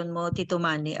question mo, Tito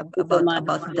Manny,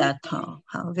 about that.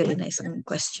 Very nice ang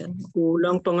question mo.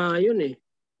 Kulang pa nga yun eh.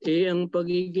 Ang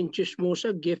pagiging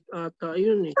chismosa, gift ata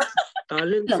yun eh.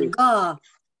 Talent eh.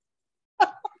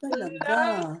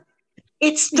 Talaga.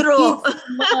 It's true.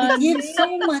 It gives so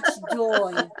much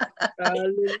joy.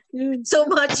 So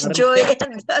much joy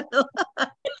and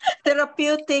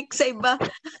therapeutic sa iba.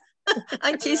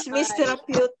 Ang chismis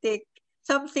therapeutic.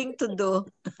 Something to do.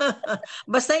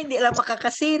 Basta hindi lang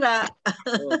makakasira.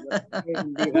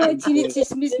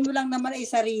 Chinichismis mo lang naman ay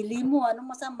sarili mo. Anong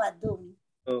masama doon?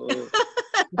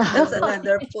 That's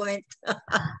another point.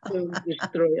 To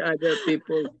destroy other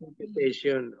people's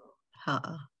reputation.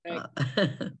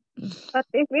 But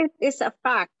if it is a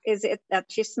fact, is it a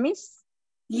chismis?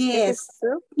 Yes. Is it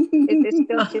true? It is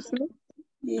still chismis?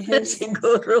 Yes.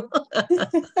 Siguro.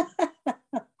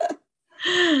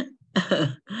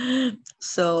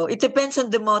 So, it depends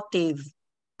on the motive.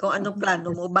 Kung anong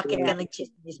plano mo, bakit ka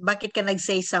nag-chismis, bakit ka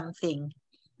nag-say something.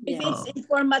 If it's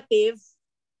informative,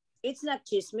 it's not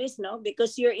chismis, no?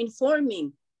 Because you're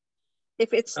informing.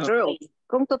 If it's true.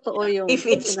 Kung totoo yung if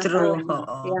it's true.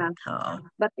 Yeah.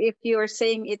 But if you're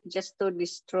saying it just to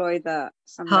destroy the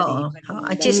somebody.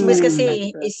 Ang chismis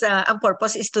kasi is ang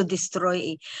purpose is to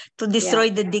destroy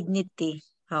the dignity.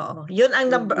 Yun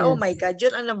ang number, oh my God,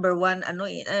 yun ang number one,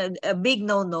 a big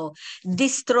no-no.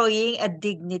 Destroying a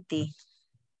dignity.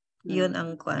 Yun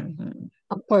ang kwan.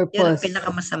 A purpose. Yun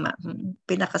ang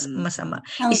pinakamasama.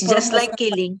 It's just like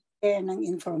killing. Ng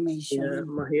information. Yeah,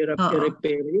 mahirap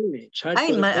i-repair yun eh.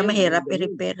 Mahirap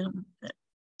i-repair.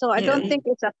 So I don't think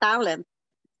it's a talent.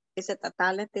 Is it a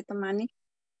talent, Tito Manny?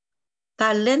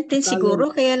 Talent din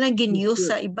siguro, kaya lang gin-use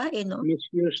sa iba no?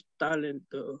 Misuse talent.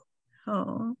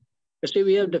 Kasi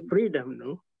we have the freedom,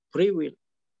 no? Free will.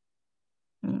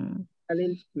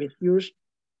 Talent misused,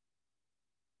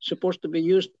 supposed to be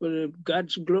used for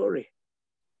God's glory.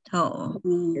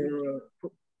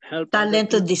 Help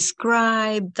talent to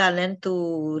describe, talent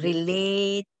to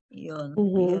relate. Yun.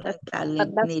 Yun ang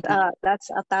talent. But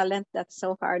that's a talent that's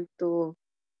so hard to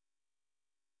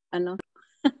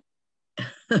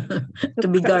to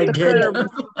be guarded.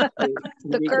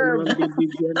 To curb. Hindi naman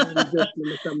bibigyan ng Diyos na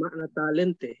masama na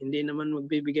talent eh. Hindi naman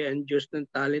magbibigay ang Diyos ng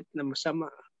talent na masama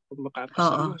kung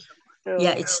makakasama.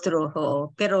 Yeah, it's true.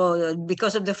 Pero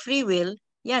because of the free will,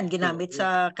 yan, ginamit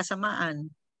sa kasamaan.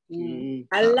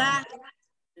 Ala,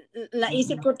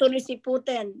 naisip ko to ni si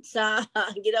Putin sa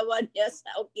ginawa niya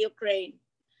sa Ukraine.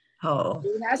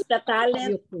 He has the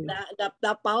talent,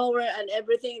 the power and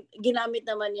everything. Ginamit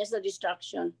naman niya sa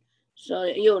destruction. So,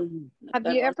 yun. Have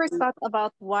you ever thought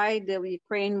about why the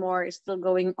Ukraine war is still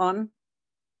going on?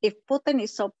 If Putin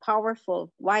is so powerful,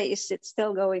 why is it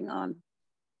still going on?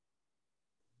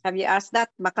 Have you asked that?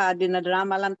 Baka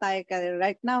dinadrama lang tayo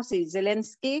right now si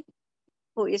Zelensky,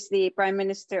 who is the Prime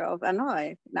Minister of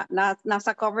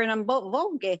nasa cover ng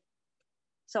Vogue.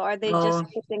 So are they just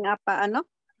putting up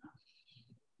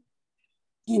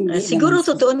siguro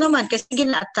totoo naman kasi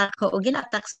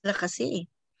gina-attack sila kasi.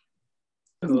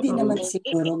 Hindi naman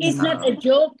siguro. It's not a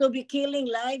joke to be killing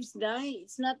lives, guys.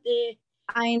 It's not a...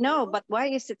 I know, but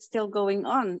why is it still going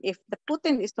on? If the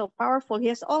Putin is so powerful, he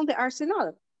has all the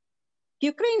arsenal.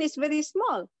 Ukraine is very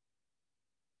small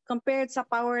compared sa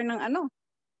power ng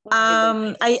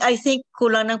I think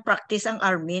kulang ng practice ang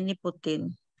army ni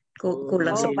Putin.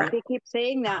 Kulang sa practice. They keep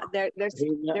saying that there's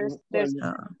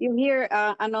you hear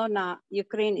na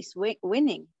Ukraine is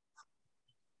winning.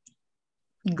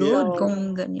 Good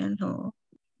kung ganyan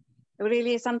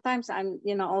Really, sometimes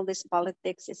all this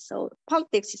politics is so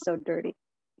dirty.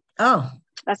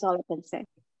 That's all I can say.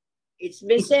 It's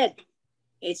been said.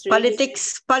 It's really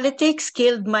politics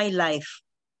killed my life.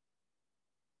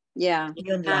 Yeah.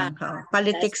 Yun lang.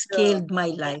 Politics killed my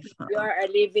life. You are a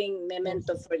living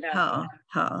memento for that.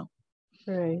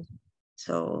 Right.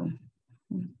 So,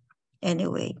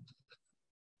 anyway.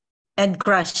 And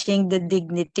crushing the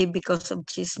dignity because of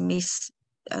chismis,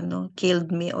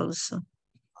 killed me also.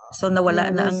 So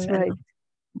nawala na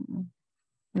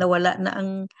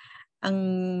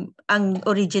ang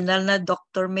original na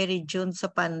Dr. Mary June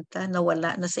sa Panta,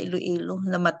 nawala na sa Iloilo,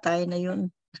 namatay na yun.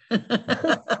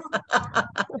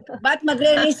 But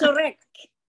magre-resurrect.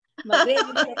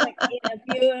 Magre-resurrect in a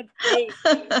few days.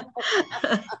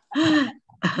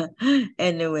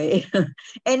 Anyway,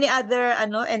 any other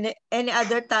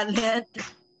talent?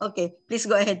 Okay, please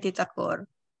go ahead, Tita Cor.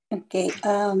 Okay,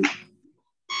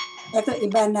 ito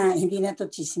iba na, hindi na to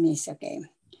chismis, okay?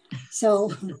 So,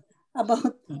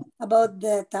 about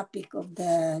the topic of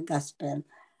the gospel,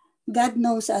 God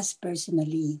knows us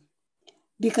personally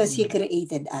because He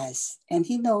created us and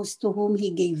He knows to whom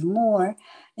He gave more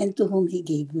and to whom He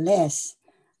gave less.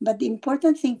 But the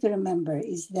important thing to remember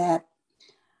is that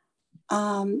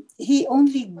He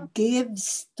only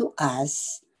gives to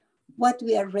us what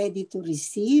we are ready to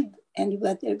receive and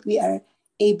what we are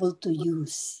able to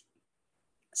use.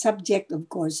 subject, of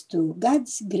course, to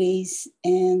God's grace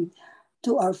and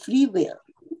to our free will.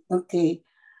 Okay.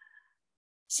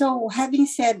 So having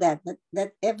said that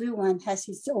everyone has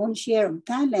his own share of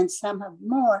talents, some have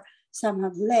more, some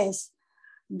have less,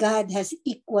 God has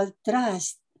equal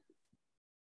trust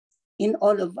in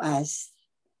all of us,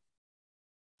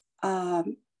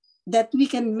 that we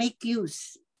can make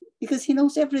use, because he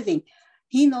knows everything.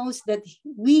 He knows that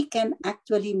we can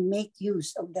actually make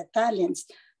use of the talents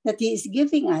that he is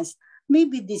giving us.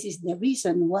 Maybe this is the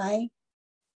reason why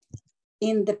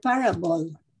in the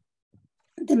parable,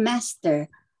 the master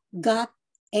got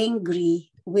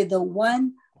angry with the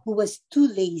one who was too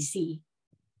lazy,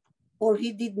 or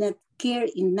he did not care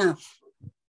enough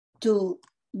to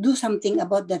do something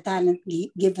about the talent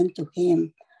given to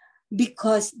him,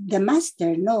 because the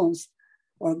master knows,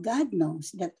 or God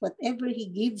knows, that whatever he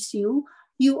gives you,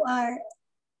 you are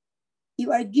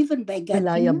given by God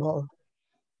Reliable.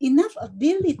 enough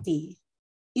ability,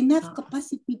 enough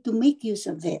capacity to make use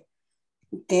of it.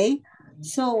 Okay?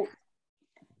 So,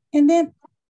 and then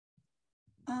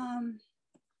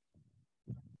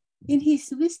in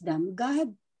his wisdom,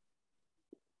 God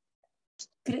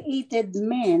created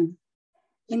man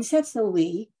in such a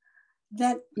way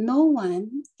that no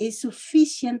one is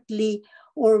sufficiently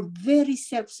or very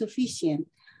self-sufficient,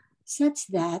 such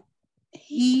that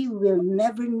he will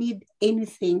never need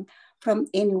anything from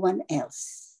anyone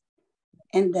else.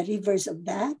 And the reverse of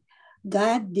that,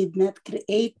 God did not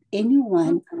create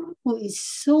anyone who is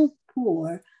so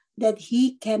poor that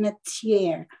he cannot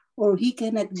share or he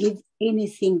cannot give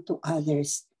anything to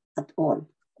others at all.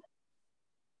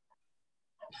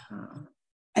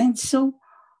 And so,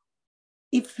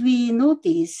 if we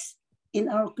notice in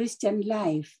our Christian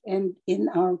life and in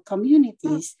our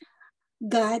communities,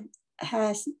 God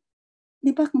has,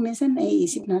 di ba kung minsan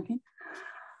naiisip natin,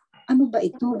 ano ba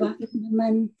ito? Bakit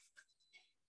naman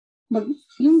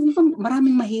yung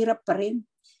maraming mahirap pa rin?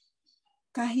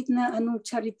 Kahit na anong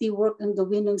charity work ang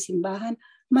gawin ng simbahan,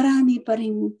 marami pa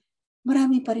rin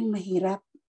mahirap.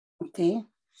 Okay?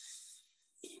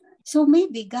 So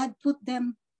maybe God put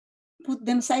them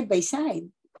side by side,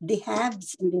 the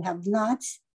haves and the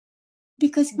have-nots,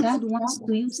 because God wants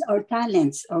to use our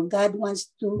talents, or God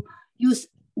wants to use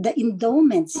the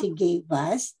endowments he gave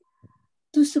us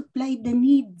to supply the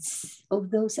needs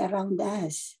of those around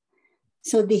us.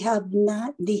 So the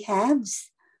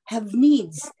haves have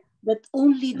needs that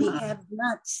only the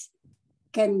have-nots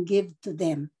can give to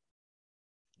them,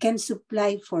 can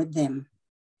supply for them.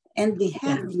 And the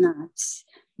have-nots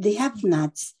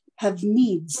have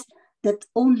needs that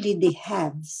only the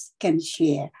haves can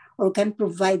share or can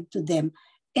provide to them.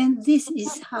 And this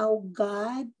is how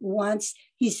God wants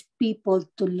his people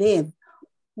to live,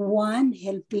 one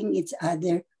helping each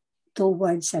other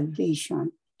toward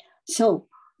salvation. So,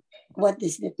 what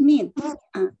does that mean?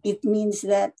 It means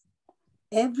that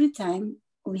every time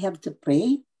we have to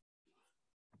pray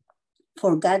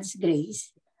for God's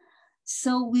grace,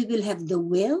 so we will have the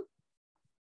will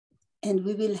and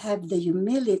we will have the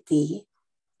humility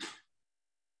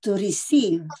to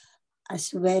receive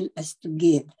as well as to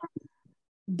give.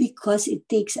 Because it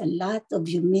takes a lot of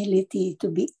humility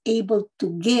to be able to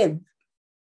give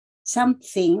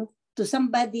something to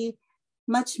somebody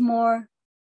much more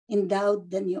endowed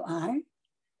than you are.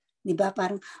 Di ba?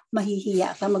 Parang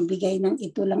mahihiya ka magbigay ng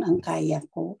ito lang ang kaya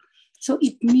ko. So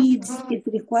it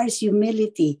requires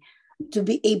humility to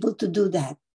be able to do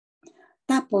that.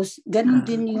 Tapos, ganun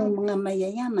din yung mga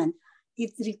mayayaman.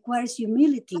 It requires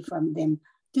humility from them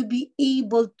to be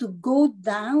able to go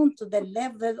down to the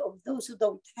level of those who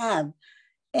don't have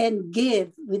and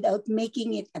give without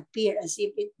making it appear as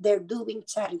if they're doing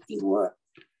charity work.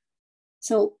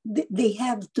 So they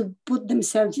have to put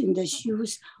themselves in the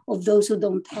shoes of those who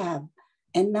don't have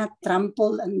and not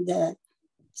trample on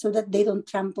so that they don't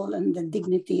trample on the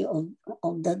dignity of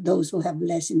those who have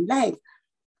less in life.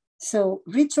 So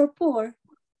rich or poor,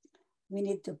 we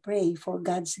need to pray for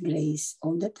God's grace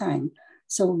all the time,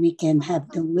 so we can have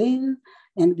the will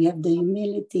and we have the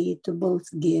humility to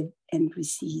both give and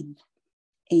receive.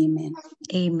 Amen.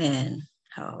 Amen.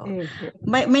 Oh.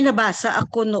 May nabasa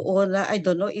ako noon na I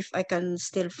don't know if I can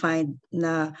still find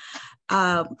na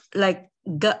I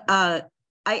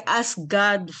asked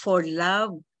God for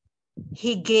love.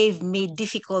 He gave me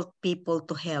difficult people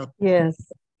to help. Yes.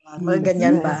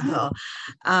 Ganyan ba?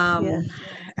 Yes.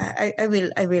 I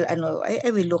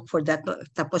will look for that,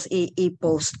 tapos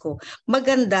i-post ko.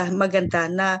 Maganda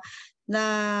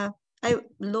na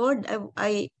Lord,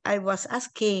 I was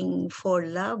asking for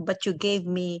love, but you gave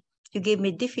me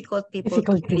difficult people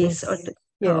to please.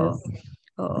 Yes.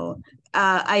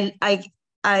 I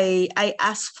I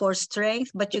asked for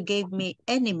strength, but you gave me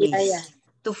enemies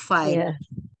to fight. Yeah.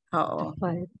 Oo.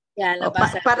 Fight. Yeah,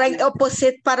 parang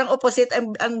opposite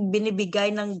ang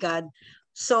binibigay ng God.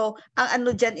 So, ang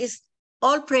ano dyan is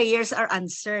all prayers are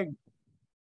answered.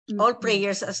 All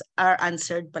prayers are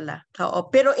answered pala.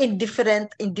 Oo. Pero in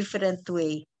different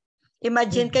way.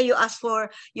 Imagine ka, you ask for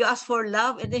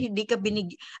love and then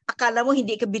akala mo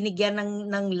hindi ka binigyan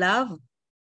ng love.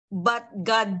 But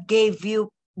God gave you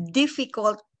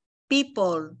difficult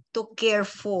people to care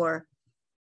for.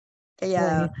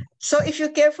 Kaya, so if you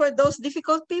care for those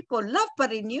difficult people, love pa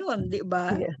rin yun, di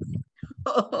ba? Yeah.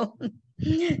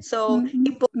 So,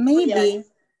 maybe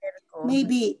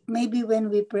when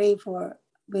we pray for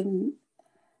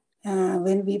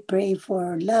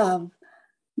love,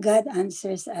 God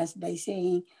answers us by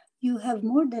saying, you have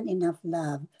more than enough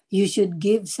love. You should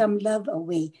give some love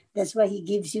away. That's why he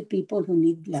gives you people who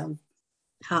need love.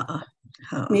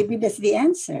 Maybe that's the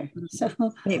answer. So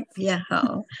yeah,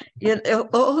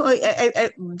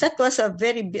 that was a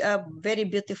very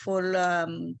beautiful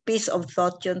piece of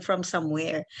thought yun from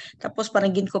somewhere. Tapos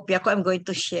parang ginkopya ko, I'm going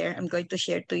to share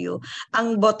to you.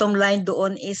 Ang bottom line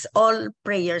doon is all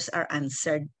prayers are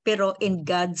answered, pero in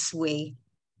God's way,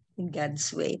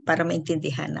 para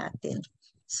maintindihan natin.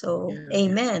 So,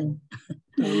 amen.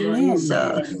 Amen.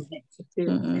 So,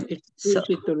 it's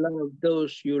easy to love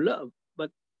those you love,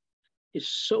 but it's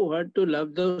so hard to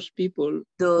love those people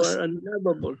who are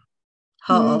unlovable.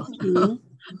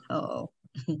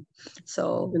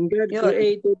 So, and God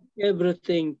created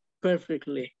everything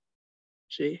perfectly.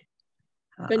 See?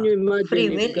 Can you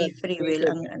imagine if God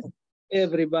created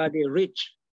everybody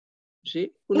rich?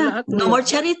 See? Yeah, no more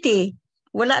charity.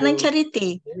 Wala nang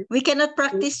charity. We cannot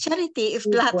practice charity if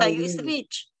lahat tayo is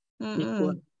rich.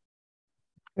 The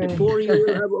poor you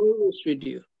will have always with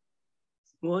you.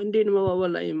 Hindi na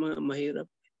mawawala yung mga mahirap.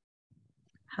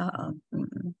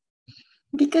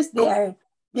 Because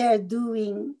they're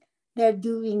doing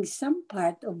some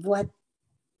part of what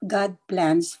God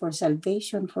plans for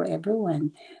salvation for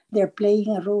everyone. They're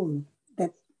playing a role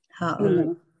that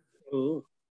you know.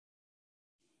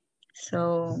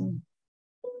 So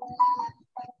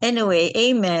anyway,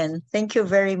 amen. Thank you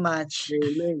very much.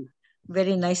 Amen.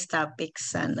 Very nice topic,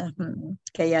 sana.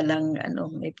 Kaya lang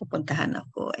may pupuntahan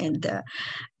ako. And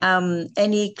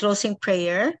any closing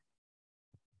prayer?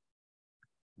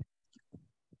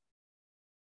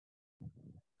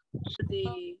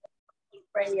 The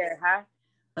prayer, huh?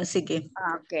 Sige.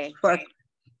 Okay.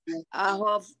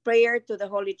 Prayer to the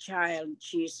Holy Child,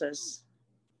 Jesus.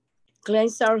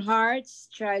 Cleanse our hearts,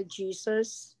 Child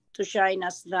Jesus, to shine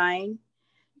as thine.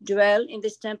 Dwell in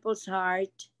this temple's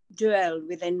heart, dwell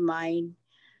within mine.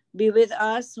 Be with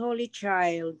us, Holy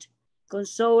Child.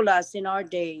 Console us in our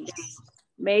days.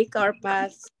 Make our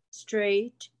paths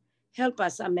straight. Help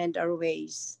us amend our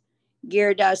ways.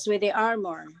 Gird us with the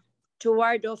armor to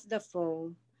ward off the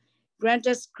foe. Grant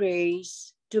us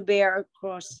grace to bear our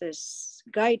crosses.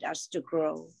 Guide us to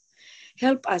grow.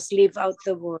 Help us live out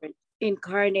the word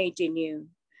incarnate in you.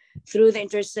 Through the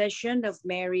intercession of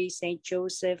Mary, Saint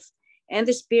Joseph, and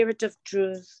the Spirit of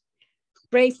truth,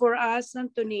 pray for us,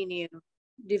 Antonino,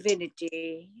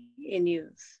 divinity in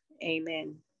youth.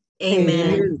 Amen.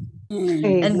 Amen.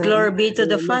 Amen. And glory be to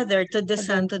the Father, to the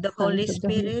Son, to the Holy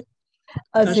Spirit.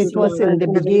 As it was in the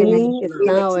beginning, is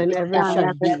now, and ever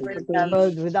shall be,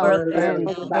 world without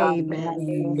end.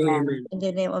 Amen. In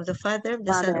the name of the Father, of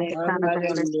the Son, of the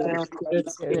Holy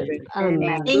Spirit.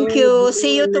 Amen. Thank you.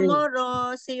 See you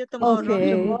tomorrow.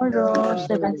 Okay. Tomorrow,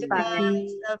 7:05.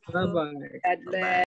 Bye-bye. God bless.